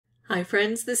Hi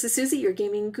friends, this is Suzy, your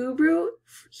gaming guru,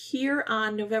 here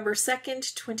on November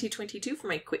 2nd, 2022 for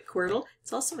my quick Quordle.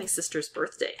 It's also my sister's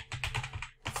birthday.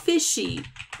 Fishy,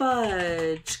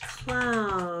 budge,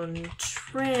 clown,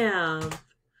 tramp.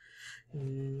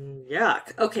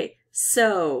 Yuck. Okay,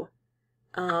 so,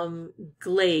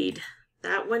 glade.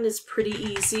 That one is pretty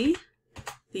easy.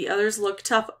 The others look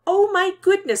tough. Oh my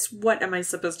goodness, what am I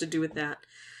supposed to do with that?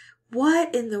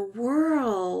 What in the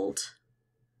world?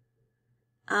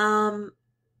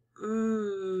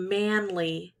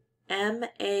 Manly.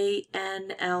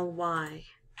 M-A-N-L-Y.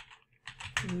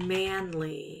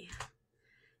 Manly.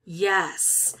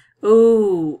 Yes.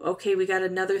 Ooh, okay, we got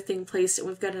another thing placed, and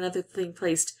we've got another thing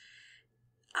placed.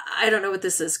 I don't know what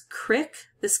this is. Crick?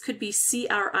 This could be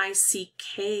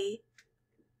C-R-I-C-K.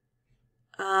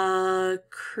 Can't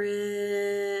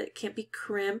be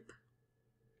crimp.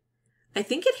 I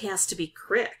think it has to be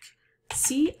crick.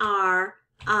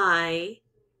 C-R-I...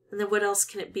 And then what else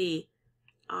can it be?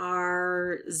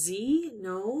 R-Z?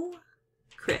 No?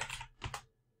 Crick.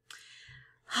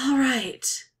 All right.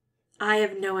 I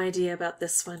have no idea about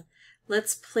this one.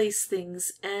 Let's place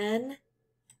things N,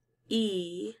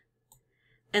 E.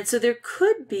 And so there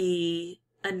could be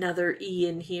another E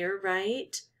in here,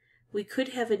 right? We could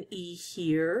have an E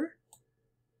here.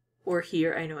 Or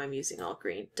here. I know I'm using all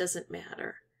green. Doesn't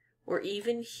matter. Or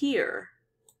even here.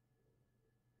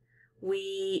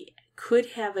 We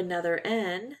could have another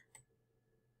N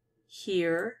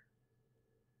here,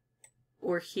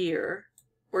 or here,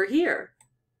 or here.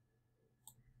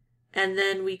 And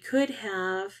then we could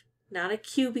have, not a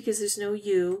Q because there's no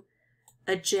U,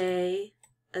 a J,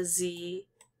 a Z,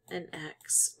 an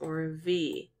X, or a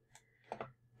V.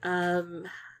 And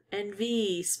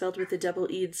V spelled with a double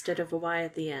E instead of a Y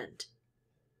at the end.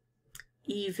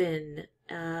 Even,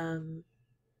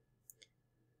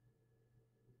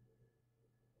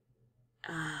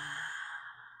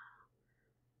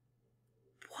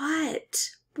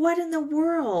 What in the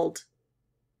world?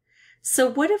 So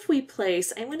what if we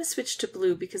place, I'm going to switch to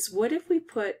blue because what if we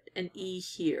put an E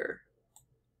here?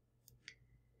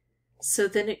 So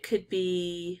then it could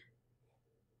be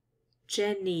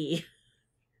Jenny,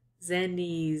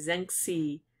 Zenny,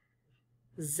 Zenxi,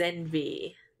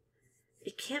 Zenvi.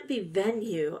 It can't be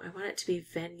venue. I want it to be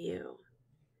venue.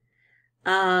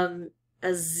 A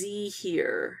Z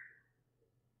here.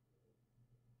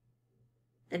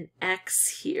 An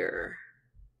X here,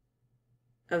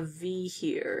 a V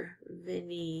here,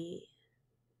 Vinny,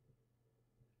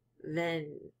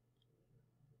 Ven.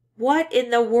 What in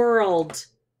the world?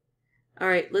 All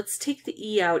right, let's take the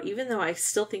E out, even though I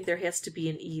still think there has to be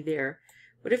an E there.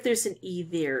 What if there's an E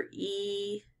there?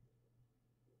 E,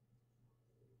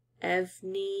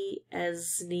 Evni,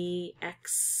 Esni,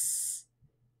 X,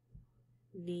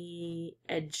 Ni,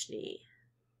 Edgni.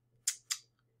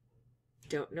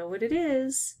 Don't know what it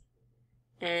is.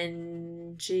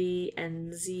 N, G,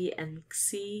 N, Z, N,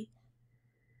 C.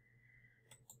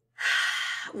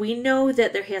 We know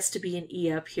that there has to be an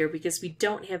E up here because we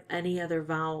don't have any other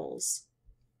vowels.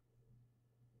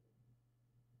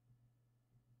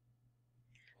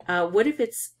 What if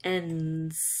it's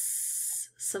N's?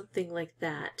 Something like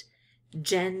that.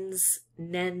 Gens,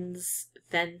 Nens,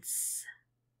 Fence,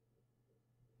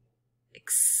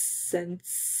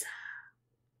 Accents.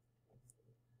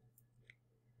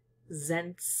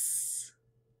 Zents.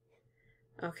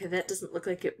 Okay, that doesn't look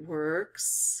like it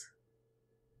works.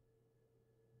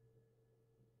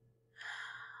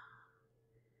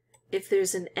 If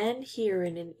there's an N here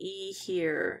and an E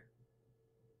here,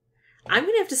 I'm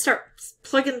going to have to start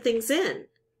plugging things in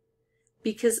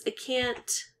because I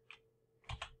can't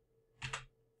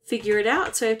figure it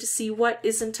out. So I have to see what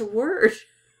isn't a word.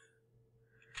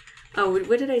 Oh,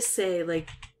 what did I say? Like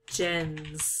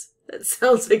gens. That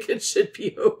sounds like it should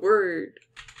be a word.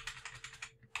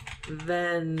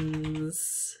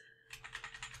 Vens.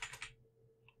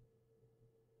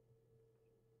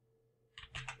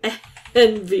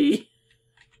 Envy.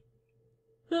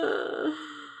 All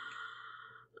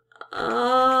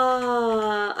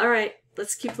right,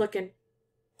 let's keep looking.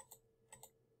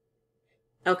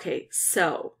 Okay,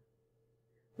 so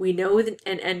we know that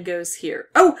an N goes here.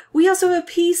 Oh, we also have a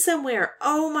P somewhere.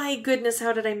 Oh my goodness,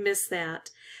 how did I miss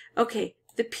that? Okay,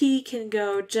 the P can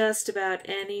go just about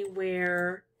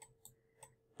anywhere.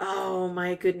 Oh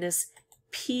my goodness.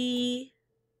 P,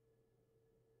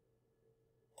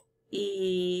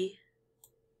 E,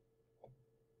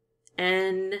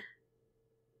 N,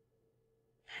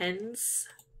 pens.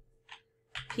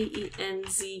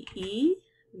 P-E-N-Z-E?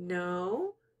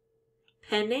 No.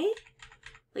 Penne?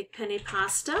 Like penne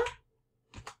pasta?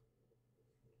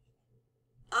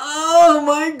 Oh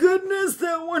my goodness,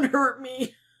 that one hurt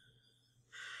me.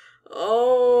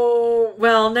 Oh,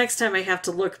 well, next time I have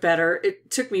to look better. It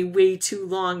took me way too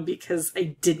long because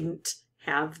I didn't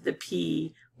have the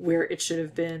P where it should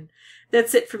have been.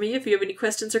 That's it for me. If you have any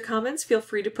questions or comments, feel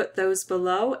free to put those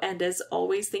below. And as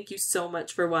always, thank you so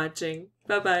much for watching.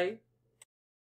 Bye-bye.